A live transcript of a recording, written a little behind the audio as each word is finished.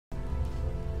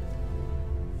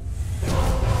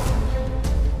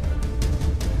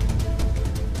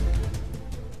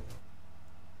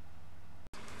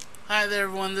Hi there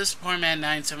everyone, this is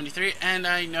PoorMan973, and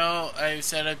I know I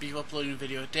said I'd be uploading a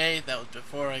video a day. That was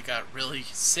before I got really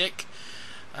sick.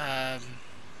 I've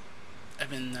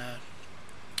been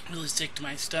really sick to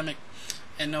my stomach,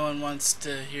 and no one wants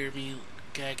to hear me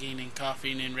gagging and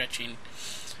coughing and retching.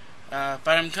 But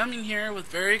I'm coming here with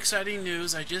very exciting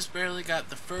news. I just barely got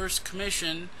the first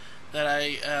commission that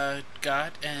I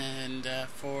got, and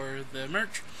for the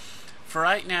merch. For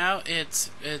right now, it's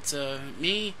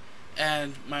me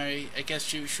and my, I guess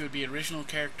she would be original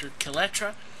character,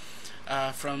 Kiletra,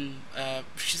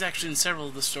 she's actually in several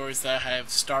of the stories that I have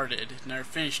started. Never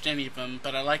finished any of them,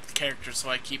 but I like the character, so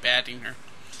I keep adding her.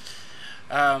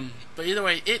 But either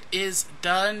way, it is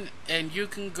done, and you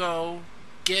can go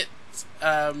get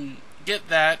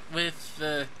that with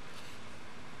a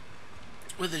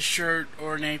shirt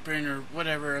or an apron or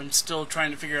whatever. I'm still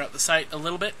trying to figure out the site a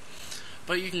little bit,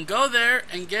 but you can go there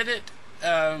and get it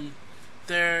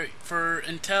there for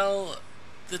until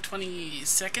the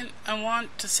 22nd, I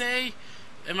want to say.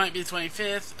 It might be the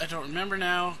 25th, I don't remember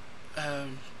now.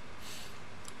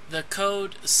 The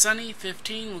code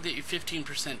Sunny15 will get you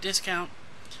 15% discount.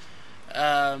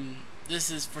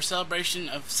 This is for celebration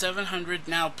of 700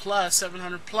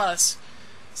 plus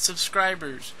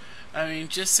subscribers. I mean,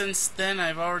 just since then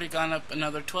I've already gone up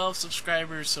another 12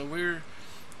 subscribers, so we're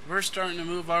starting to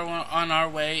move on our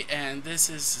way, and this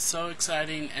is so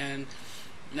exciting. And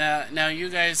now you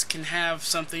guys can have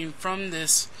something from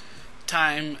this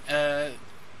time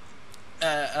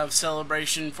of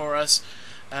celebration for us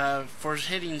for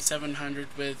hitting 700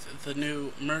 with the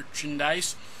new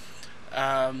merchandise.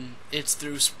 It's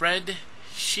through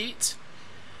Spreadsheets,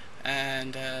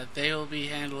 and they will be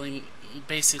handling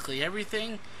basically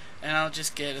everything, and I'll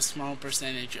just get a small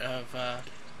percentage of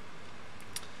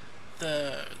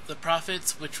the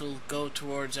profits, which will go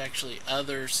towards actually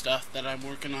other stuff that I'm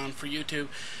working on for YouTube.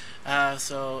 I'm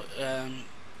still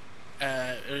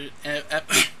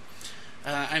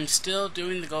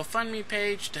doing the GoFundMe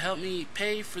page to help me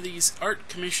pay for these art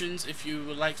commissions. If you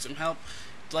would like some help,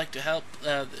 the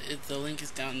link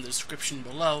is down in the description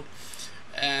below.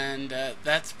 And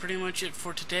that's pretty much it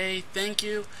for today. Thank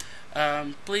you.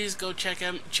 Please go check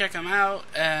them out.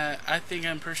 I think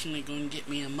I'm personally going to get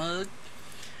me a mug.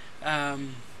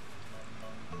 And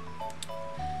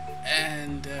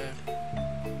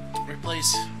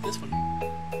replace this one.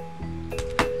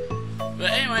 But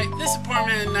anyway, this is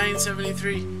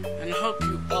PoorMan973, and I hope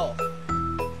you all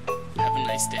have a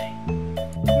nice day.